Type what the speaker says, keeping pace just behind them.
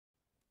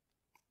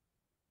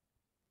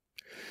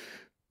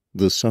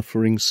The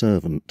Suffering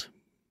Servant.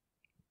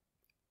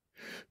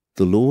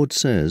 The Lord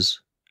says,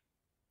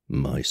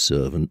 "My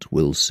servant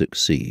will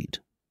succeed.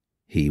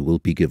 He will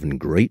be given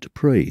great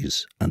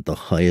praise and the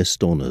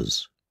highest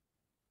honours."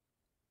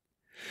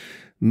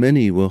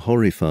 Many were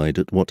horrified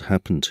at what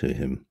happened to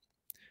him,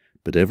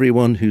 but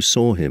everyone who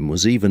saw him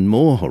was even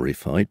more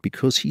horrified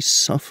because he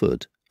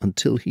suffered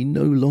until he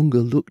no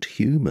longer looked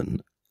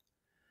human.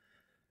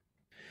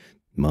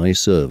 "My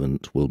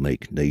servant will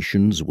make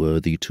nations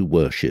worthy to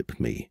worship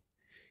me.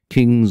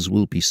 Kings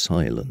will be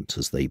silent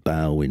as they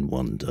bow in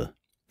wonder.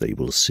 They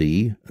will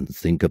see and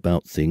think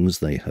about things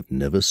they have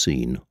never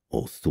seen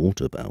or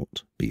thought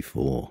about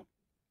before."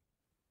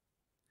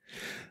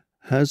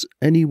 Has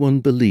anyone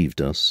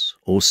believed us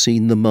or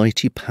seen the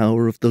mighty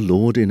power of the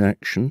Lord in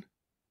action?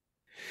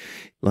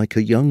 Like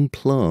a young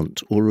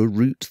plant or a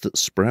root that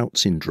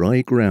sprouts in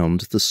dry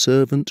ground, the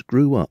servant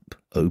grew up,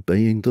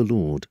 obeying the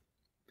Lord.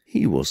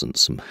 He wasn't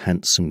some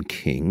handsome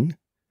king.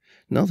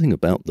 Nothing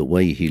about the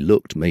way he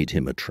looked made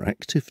him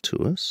attractive to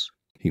us.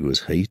 He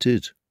was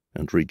hated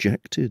and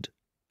rejected.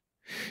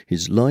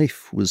 His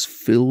life was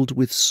filled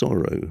with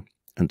sorrow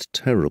and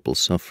terrible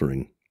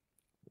suffering.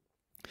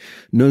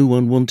 No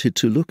one wanted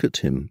to look at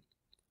him.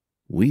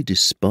 We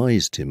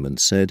despised him and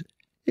said,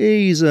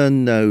 "He's a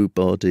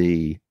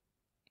nobody."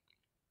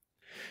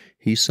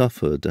 He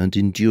suffered and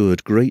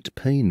endured great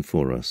pain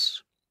for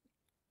us,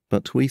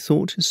 but we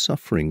thought his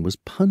suffering was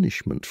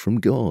punishment from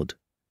God.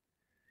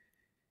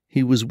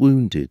 He was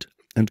wounded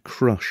and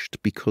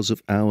crushed because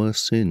of our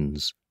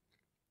sins.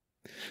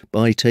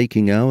 By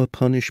taking our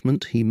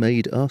punishment, he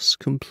made us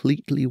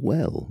completely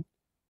well.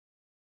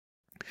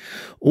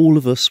 All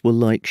of us were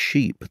like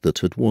sheep that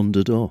had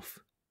wandered off.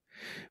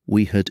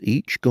 We had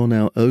each gone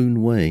our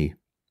own way,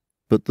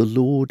 but the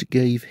Lord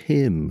gave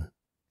him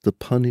the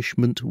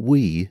punishment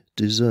we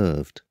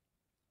deserved.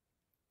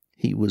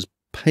 He was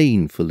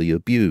painfully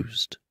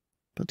abused,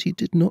 but he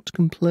did not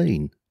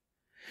complain.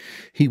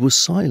 He was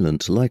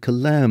silent like a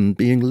lamb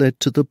being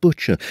led to the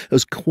butcher,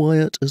 as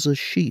quiet as a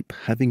sheep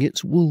having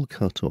its wool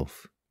cut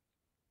off.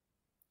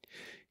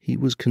 He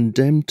was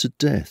condemned to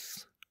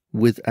death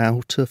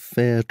without a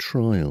fair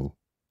trial.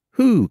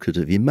 Who could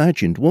have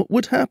imagined what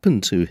would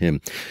happen to him?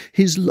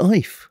 His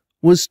life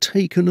was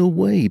taken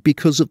away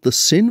because of the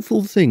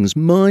sinful things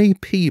my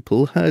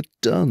people had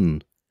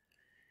done.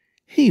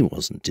 He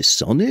wasn't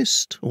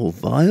dishonest or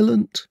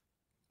violent,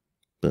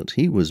 but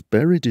he was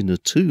buried in a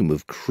tomb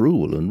of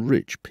cruel and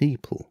rich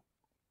people.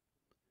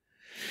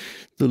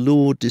 The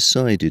Lord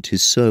decided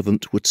his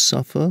servant would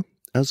suffer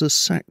as a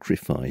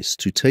sacrifice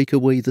to take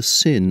away the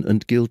sin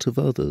and guilt of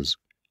others.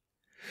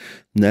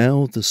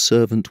 Now the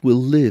servant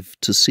will live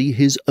to see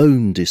his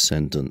own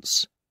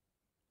descendants.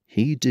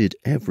 He did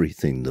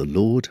everything the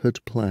Lord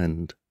had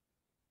planned.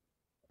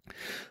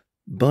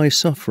 By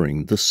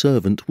suffering, the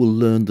servant will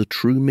learn the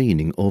true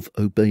meaning of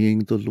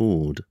obeying the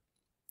Lord.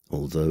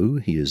 Although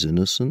he is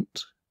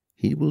innocent,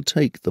 he will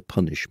take the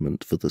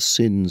punishment for the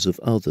sins of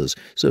others,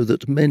 so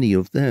that many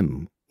of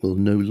them will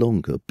no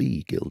longer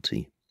be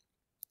guilty.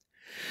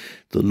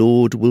 The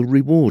Lord will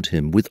reward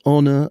him with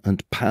honor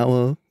and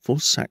power for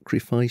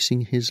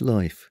sacrificing his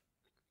life.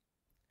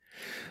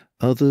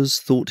 Others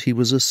thought he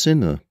was a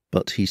sinner,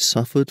 but he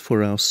suffered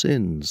for our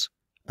sins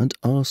and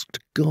asked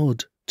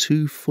God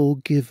to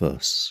forgive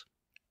us.